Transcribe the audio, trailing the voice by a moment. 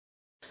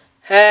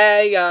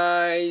Hey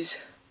guys,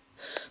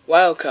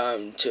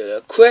 welcome to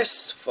the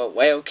quiz for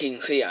Whale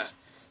Kings here.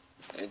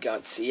 I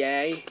got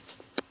CA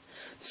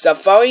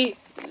Safari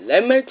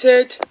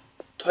Limited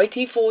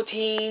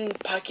 2014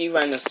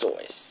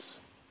 Pachyrhinosaurus.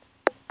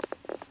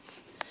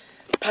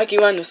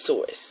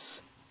 Pachyrhinosaurus.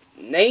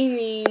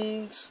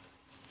 Names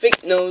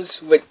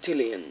thick-nosed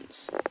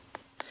reptilians.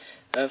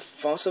 A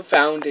fossil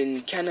found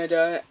in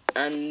Canada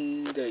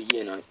and the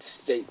United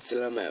States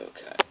of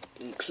America.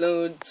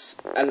 Includes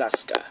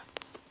Alaska.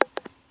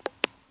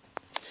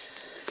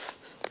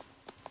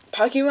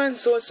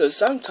 Pachyrhinosaurus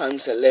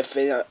sometimes live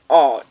in the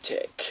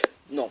Arctic,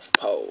 North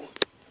Pole.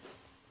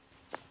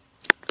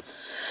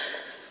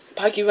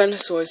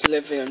 Pachyrhinosaurus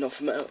live in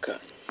North America.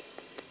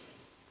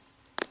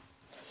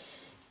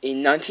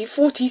 In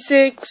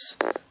 1946,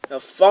 a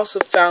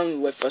fossil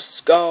found with a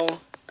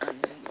skull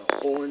and the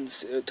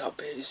horns atop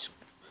his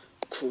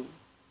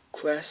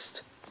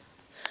crest,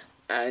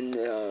 and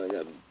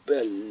the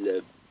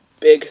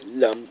big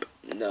lump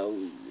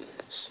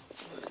nose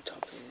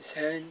atop his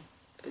head,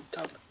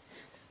 atop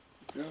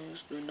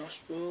nose, the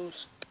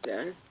nostrils,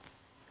 then,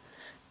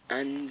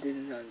 and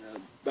the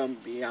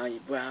bumpy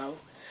eyebrow,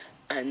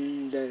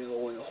 and the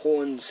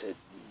horns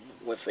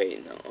with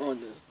it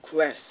on the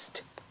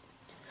crest.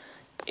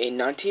 In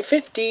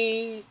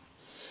 1950,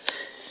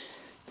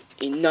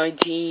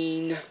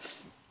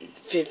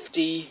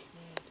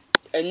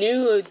 a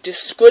new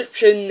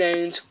description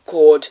named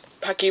called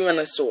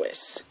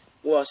Pachyrhinosaurus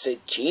was a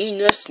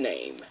genus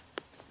name.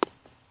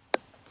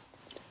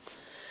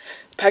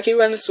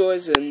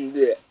 Pachyrhinosaurus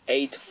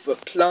ate for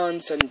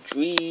plants and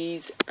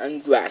trees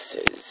and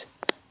grasses,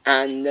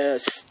 and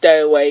stay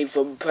away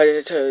from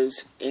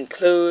predators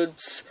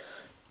includes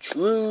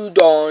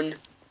Troodon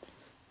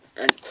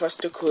and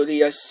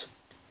Crustaceous,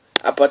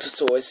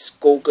 Apatosaurus,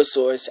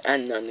 Gorgosaurus,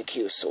 and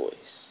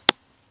Nanuqsaurus.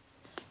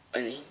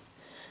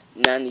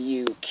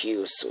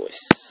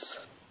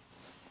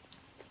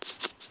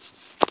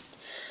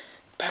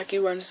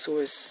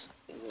 Pachyrhinosaurus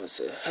was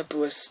a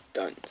herbivorous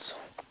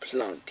dinosaur,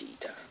 plant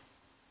eater.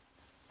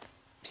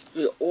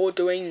 The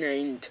ordering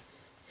named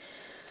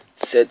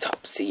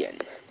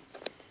Ceratopsian.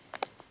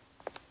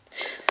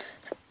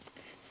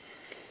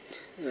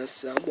 The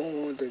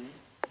Suborder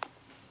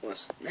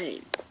was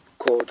named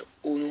called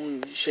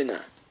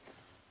Ornithischians.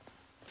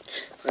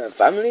 A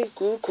family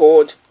group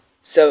called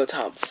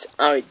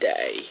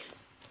Ceratopsoidea.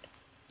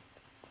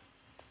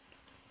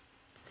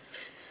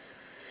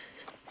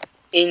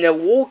 In the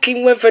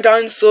Walking with the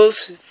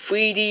Dinosaurs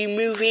 3D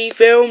movie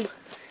film,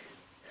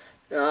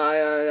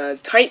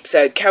 types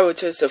and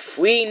characters of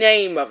free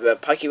name of the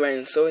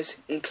Pachyrhinosaurus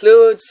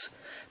includes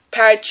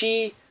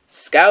Patchy,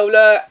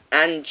 Scowler,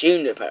 and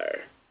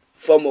Juniper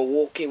from a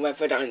Walking with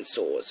the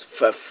Dinosaurs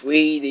for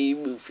 3D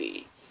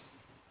movie.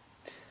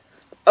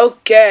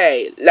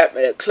 Okay, let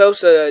me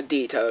closer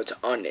details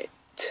on it.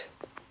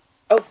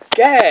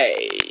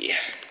 Okay,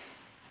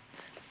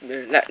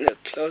 let me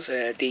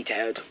closer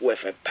detailed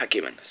with a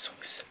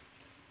Pachyrhinosaurus.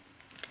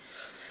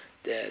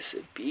 There's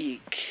a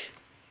beak.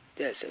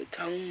 There's a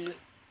tongue,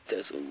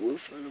 there's a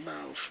roof on the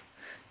mouth,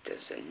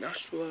 there's a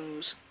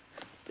nostrils,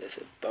 there's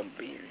a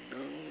bumpy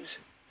nose,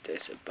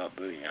 there's a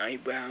bubbly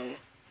eyebrow,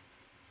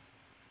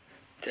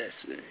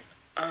 there's the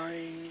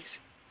eyes,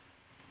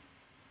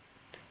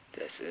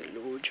 there's the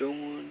lower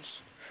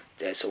jaws,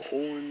 there's the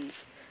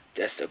horns,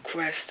 there's the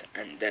crest,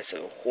 and there's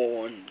a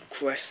horn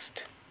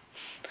crest.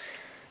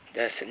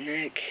 There's the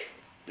neck,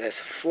 there's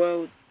the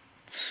throat,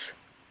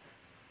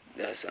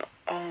 there's the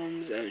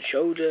arms and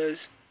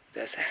shoulders,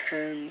 there's the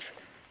hands,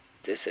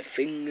 there's the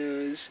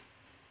fingers,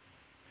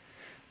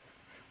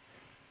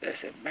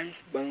 there's the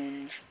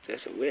backbones,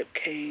 there's a rib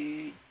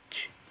cage,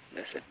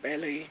 there's a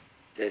belly,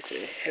 there's the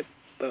hip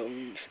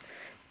bones,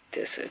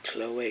 there's a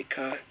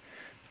cloaca,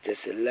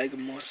 there's the leg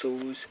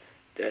muscles,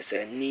 there's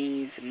the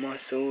knees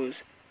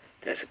muscles,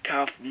 there's the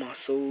calf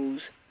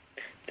muscles,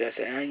 there's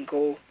the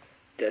ankle,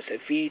 there's the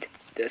feet,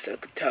 there's the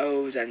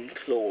toes and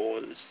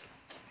claws,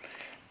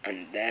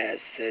 and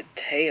there's the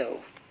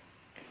tail.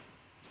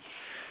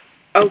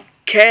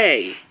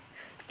 Okay,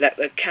 let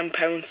the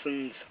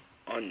comparisons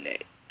on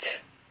it.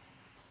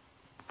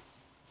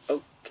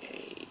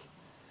 Okay,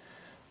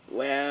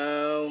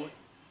 well,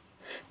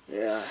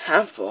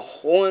 half the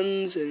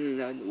horns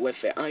and with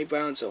the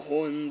eyebrows, the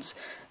horns,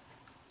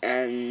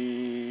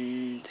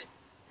 and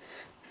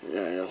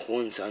the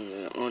horns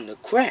on the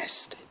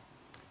crest.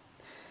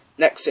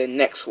 Next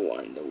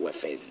one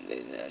with the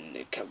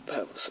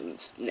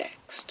comparisons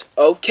next.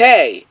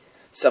 Okay.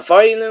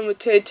 Safari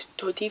Limited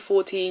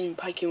 2014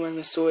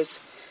 Pachyrhinosaurus,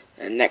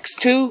 and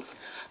next to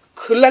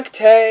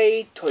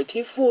Clade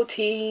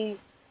 2014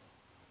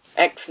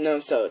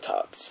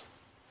 Exnoceratops.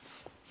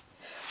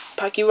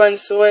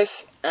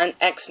 Pachyrhinosaurus and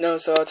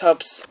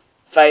Exnoceratops,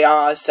 they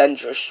are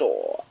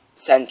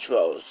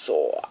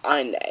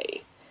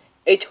Centrosaurinae.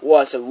 It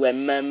was a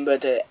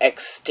remembered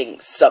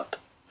extinct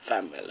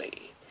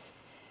subfamily.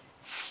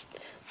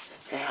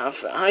 They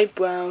have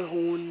eyebrow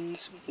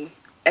horns.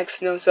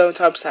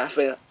 Exnoceratops have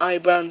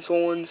eyebrow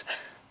horns,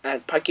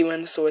 and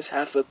Pachyrhinosaurus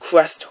have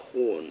crest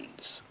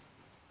horns.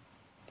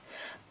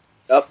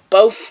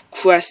 both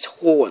crest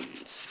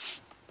horns.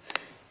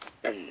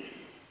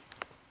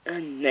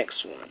 And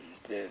next one,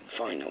 the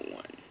final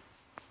one.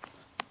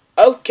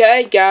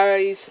 Okay,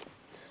 guys,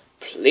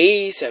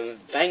 please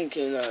and thank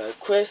you,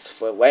 Chris,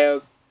 for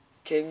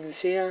welcoming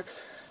here,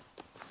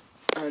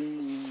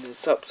 and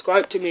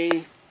subscribe to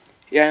me.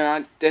 Yeah,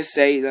 like this,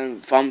 say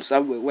then thumbs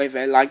up if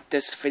you like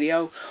this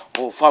video,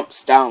 or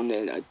thumbs down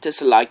and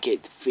dislike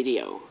it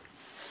video.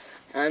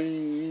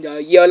 And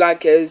you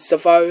like a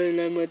Safari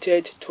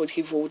Limited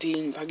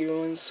 2014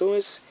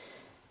 Pachyrhinosaurus.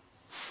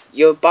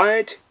 You buy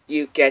it,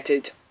 you get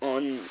it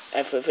on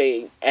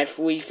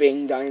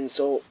everything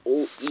dinosaur,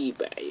 or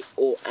eBay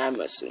or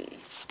Amazon.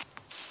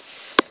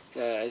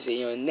 See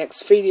your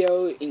next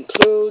video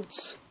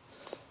includes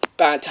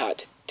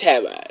Batad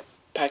Terra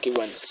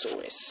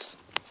Pachyrhinosaurus.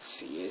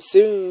 See you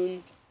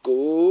soon.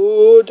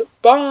 Goodbye.